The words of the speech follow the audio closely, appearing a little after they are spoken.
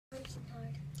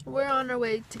We're on our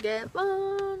way to get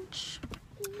lunch.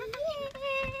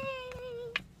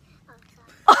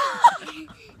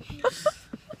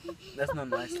 That's not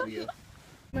nice for you.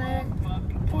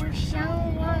 Push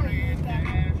on one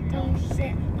that don't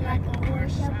sit like a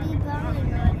horse. I'll be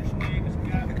balling on it.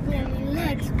 Really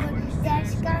legs, but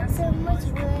that's got so much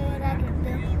wood I can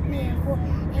build me a fort.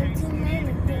 Ain't too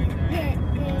many things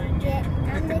get.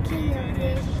 I'm the king of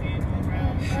this.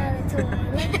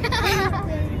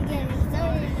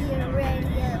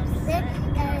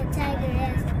 Got a tiger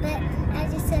as a pet. I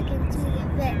just took him to the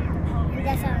vet. And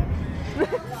that's all.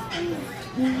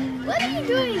 What are you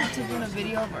doing? Taking a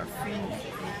video of our friend.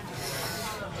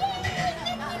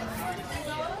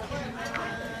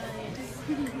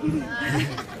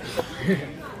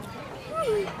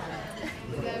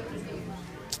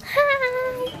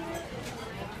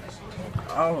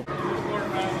 Oh.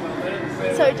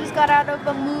 So we just got out of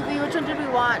a movie. Which one did we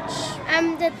watch?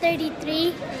 The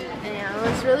 33. Yeah, it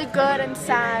was really good and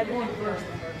sad.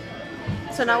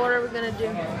 So now what are we gonna do?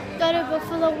 Go to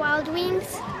Buffalo Wild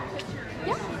Wings.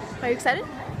 Yeah. Are you excited?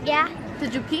 Yeah.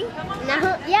 Did you pee?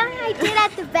 No. Yeah, I did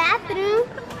at the bathroom.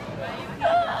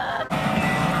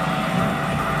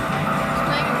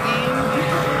 Playing a game.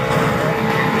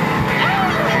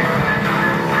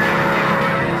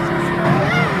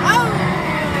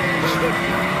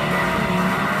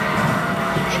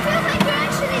 It feels like you're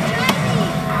actually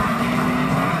driving.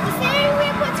 The steering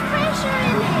wheel puts pressure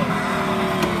in it.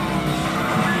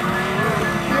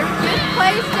 Good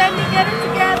place, Jenny. Get it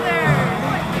together.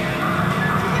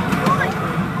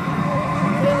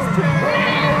 His turn.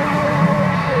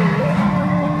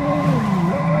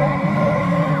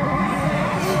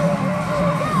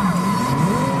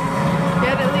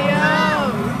 Get it, Leo.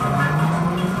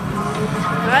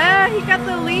 Ah, he got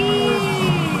the lead.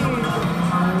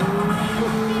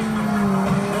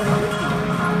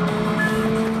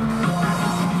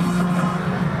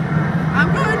 I'm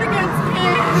going against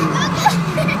him.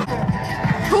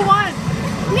 Who won?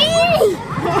 Me!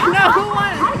 No, who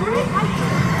won?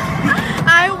 I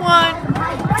won.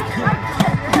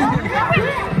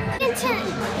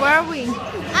 Where are we?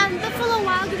 Buffalo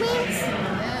Wild Wings.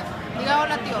 Diga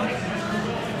hola, tío.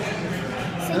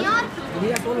 Señor.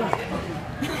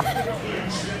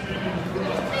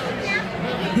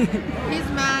 He's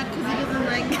mad because he doesn't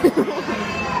like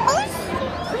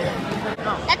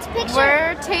That's a picture.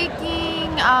 We're taking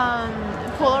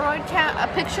Polaroid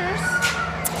pictures,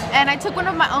 and I took one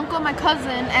of my uncle and my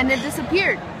cousin, and it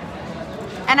disappeared.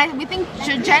 And we think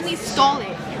Jenny stole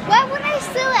it. Why would I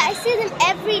steal it? I see them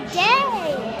every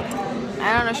day.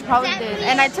 I don't know, she probably did.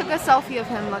 And I took a selfie of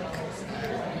him, look.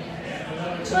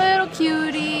 Little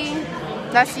cutie.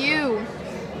 That's you.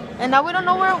 And now we don't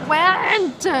know where it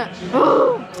went.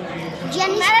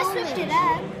 Jenny stole it.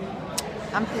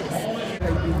 I'm pissed.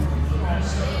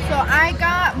 So I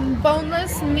got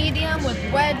boneless medium with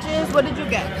wedges. What did you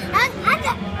get? I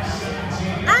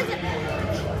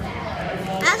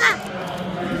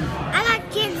got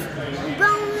kids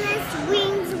boneless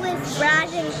wings with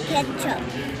fries and ketchup.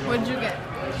 What did you get?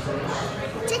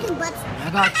 Chicken butts. I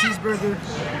got cheeseburger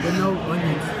with no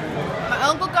onions. My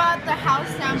uncle got the house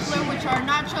sampler, which are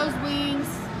nachos, wings,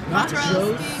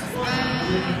 mozzarella Nachos? sticks,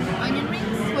 and onion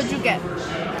rings. What'd you get?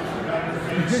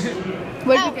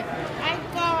 What'd you get? I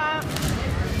got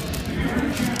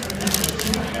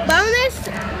boneless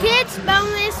kids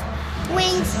boneless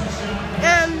wings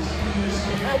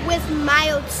with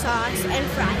mild sauce and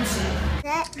fries.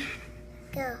 Set,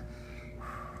 go.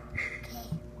 Okay.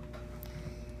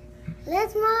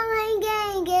 Let's Rain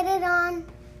Gang get it on.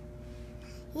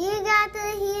 You got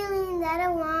the healing that I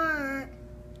want.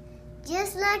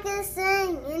 Just like I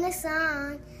sang in a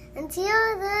song.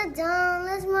 Until the dawn,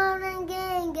 let's Rain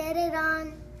Gang get it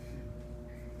on.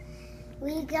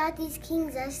 We got these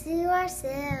kings us to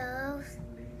ourselves.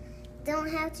 Don't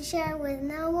have to share with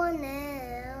no one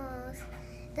else.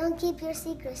 Don't keep your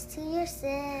secrets to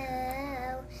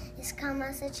yourself. It's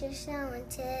karma, such a show and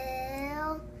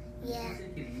tell. Yeah.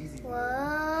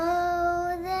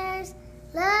 Whoa, there's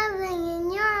loving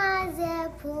in your eyes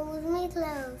that pulls me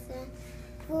closer,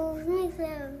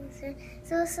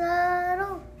 so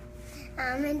subtle.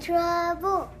 I'm in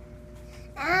trouble.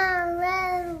 I'd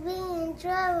rather be in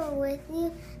trouble with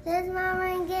you. Let's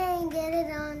Rain Gang get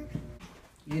it on.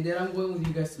 Yeah, then I'm going with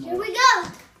you guys tomorrow. Here we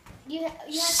go. You have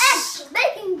eggs,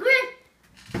 bacon, grit,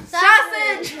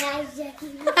 Sausage! Nice,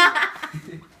 Jackie.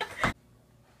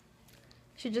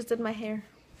 She just did my hair.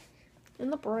 In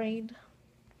the braid.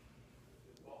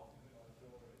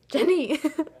 Jenny!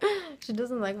 She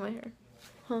doesn't like my hair.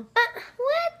 Huh.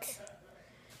 What?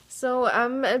 So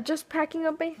I'm just packing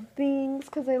up my things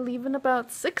because I leave in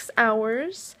about 6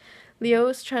 hours. Leo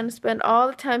is trying to spend all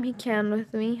the time he can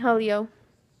with me. Huh, Leo?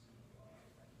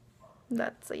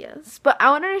 That's a yes. But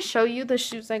I wanted to show you the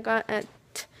shoes I got at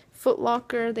Foot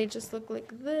Locker. They just look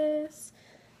like this.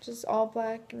 Just all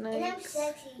black Nikes.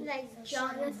 Like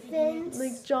Jonathan's.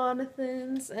 Like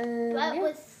Jonathan's and But yeah.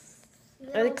 with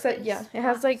little Except gray yeah, it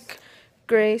has spots. like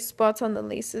gray spots on the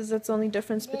laces. That's the only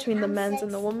difference between the men's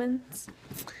and the women's.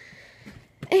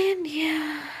 And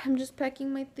yeah, I'm just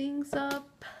packing my things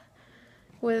up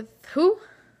with who?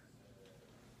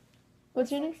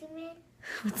 What's your name? Sexy man.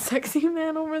 With Sexy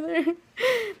Man over there.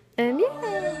 And yeah.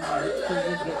 What are you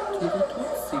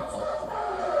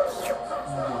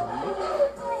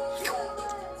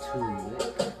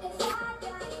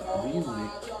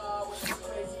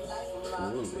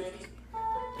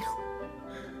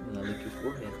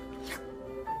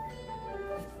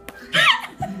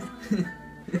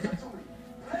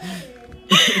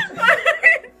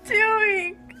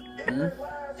doing?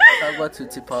 Talk about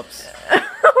Tootsie Pops.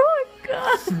 Oh my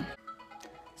god.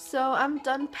 So I'm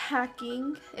done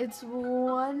packing. It's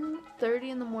 1:30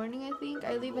 in the morning, I think.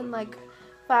 I leave in like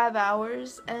 5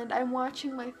 hours, and I'm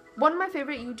watching one of my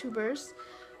favorite YouTubers.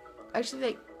 Actually,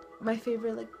 like my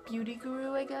favorite like beauty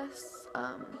guru, I guess.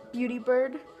 Beauty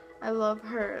Bird. I love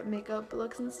her makeup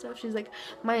looks and stuff. She's like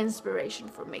my inspiration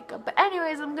for makeup. But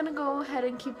anyways, I'm gonna go ahead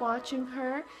and keep watching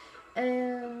her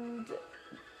and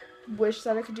wish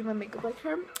that I could do my makeup like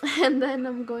her. And then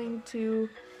I'm going to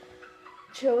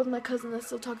chill with my cousin that's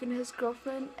still talking to his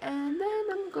girlfriend, and then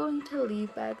I'm going to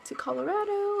leave back to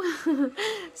Colorado.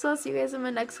 So I'll see you guys in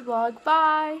my next vlog.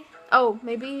 Bye. Oh,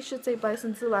 maybe you should say bye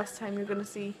since the last time you're gonna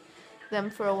see them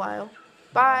for a while.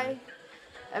 Bye.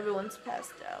 Everyone's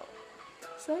passed out.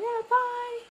 So yeah, bye.